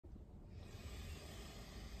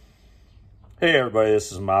Hey everybody,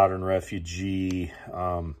 this is Modern Refugee.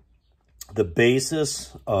 The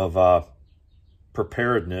basis of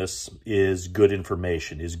preparedness is good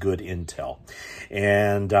information, is good intel.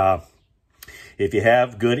 And if you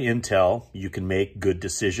have good intel, you can make good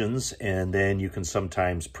decisions, and then you can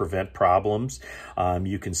sometimes prevent problems.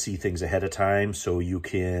 You can see things ahead of time, so you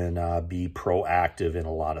can be proactive in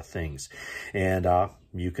a lot of things. And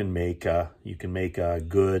you can make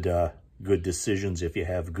good decisions if you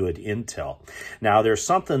have good intel. Now, there's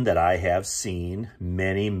something that I have seen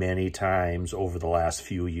many times over the last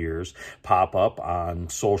few years pop up on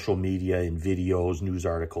social media and videos, news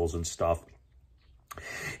articles and stuff.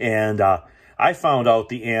 And I found out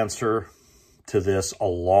the answer to this a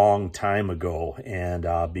long time ago, and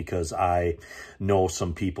because I know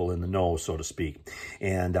some people in the know, so to speak.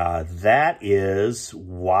 And that is,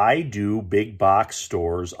 why do big box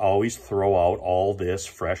stores always throw out all this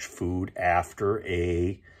fresh food after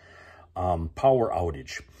a power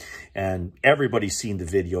outage? And everybody's seen the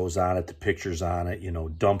videos on it, the pictures on it, you know,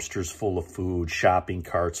 dumpsters full of food, shopping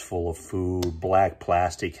carts full of food, black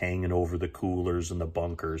plastic hanging over the coolers and the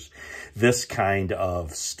bunkers, this kind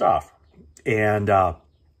of stuff. And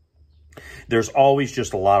there's always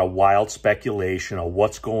just a lot of wild speculation of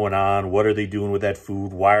what's going on, what are they doing with that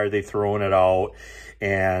food, why are they throwing it out?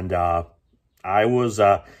 And I was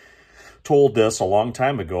told this a long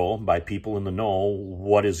time ago by people in the know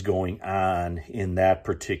what is going on in that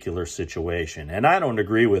particular situation. And I don't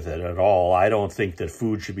agree with it at all. I don't think that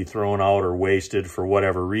food should be thrown out or wasted for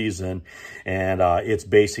whatever reason. And it's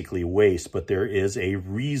basically waste, but there is a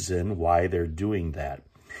reason why they're doing that.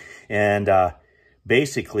 And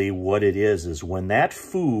basically what it is when that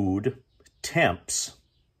food temps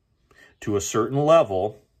to a certain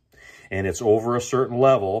level and it's over a certain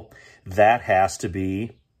level, that has to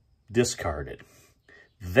be discarded.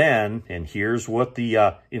 Then, and here's what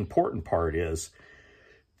the important part is,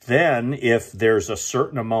 then if there's a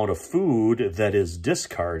certain amount of food that is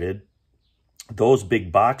discarded, those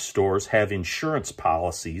big box stores have insurance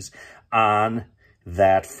policies on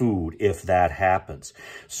that food if that happens.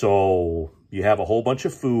 So you have a whole bunch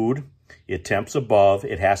of food, it temps above,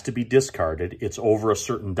 it has to be discarded, it's over a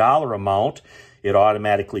certain dollar amount, it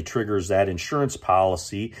automatically triggers that insurance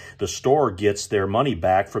policy. The store gets their money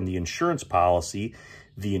back from the insurance policy.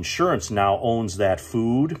 The insurance now owns that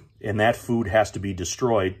food, and that food has to be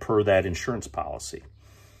destroyed per that insurance policy.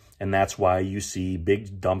 And that's why you see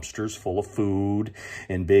big dumpsters full of food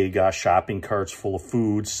and big shopping carts full of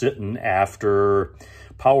food sitting after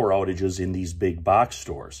power outages in these big box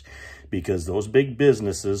stores. Because those big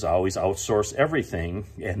businesses always outsource everything,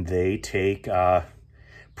 and they take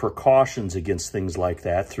precautions against things like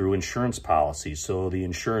that through insurance policies. So the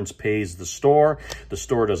insurance pays the store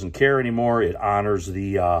doesn't care anymore. It honors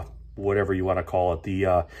the, whatever you want to call it,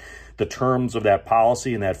 the terms of that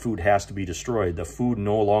policy, and that food has to be destroyed. The food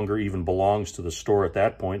no longer even belongs to the store at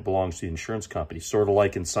that point, belongs to the insurance company. Sort of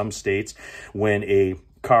like in some states, when a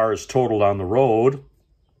car is totaled on the road,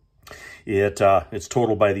 it's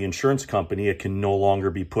totaled by the insurance company. It can no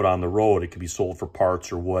longer be put on the road. It can be sold for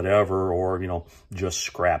parts or whatever, or, you know, just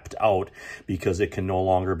scrapped out because it can no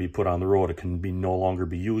longer be put on the road. It can no longer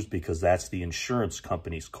be used because that's the insurance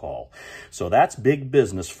company's call. So that's big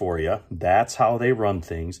business for you. That's how they run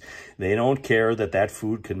things. They don't care that that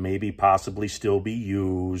food could maybe possibly still be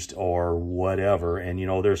used or whatever. And, you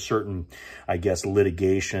know, there's certain, I guess,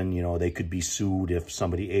 litigation, you know, they could be sued if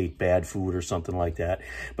somebody ate bad food or something like that.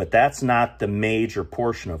 But that's not the major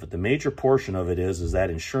portion of it. The major portion of it is that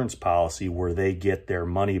insurance policy where they get their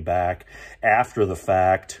money back after the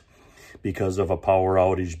fact because of a power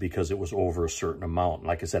outage, because it was over a certain amount.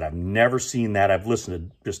 Like I said, I've never seen that. I've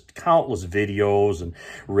listened to just countless videos and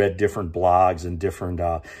read different blogs and different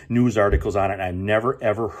news articles on it. And I've never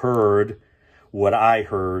ever heard what I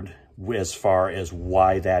heard as far as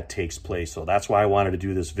why that takes place. So that's why I wanted to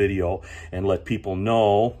do this video and let people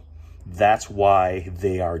know that's why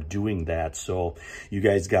they are doing that. So you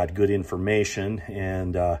guys got good information,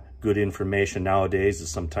 and good information nowadays is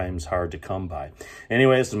sometimes hard to come by.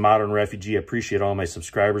 Anyway, this is Modern Refugee. I appreciate all my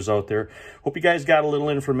subscribers out there. Hope you guys got a little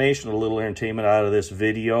information, a little entertainment out of this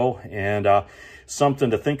video, and something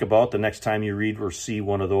to think about the next time you read or see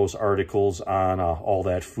one of those articles on all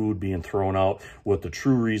that food being thrown out, what the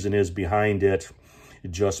true reason is behind it.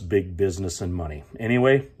 Just big business and money.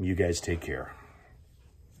 Anyway, you guys take care.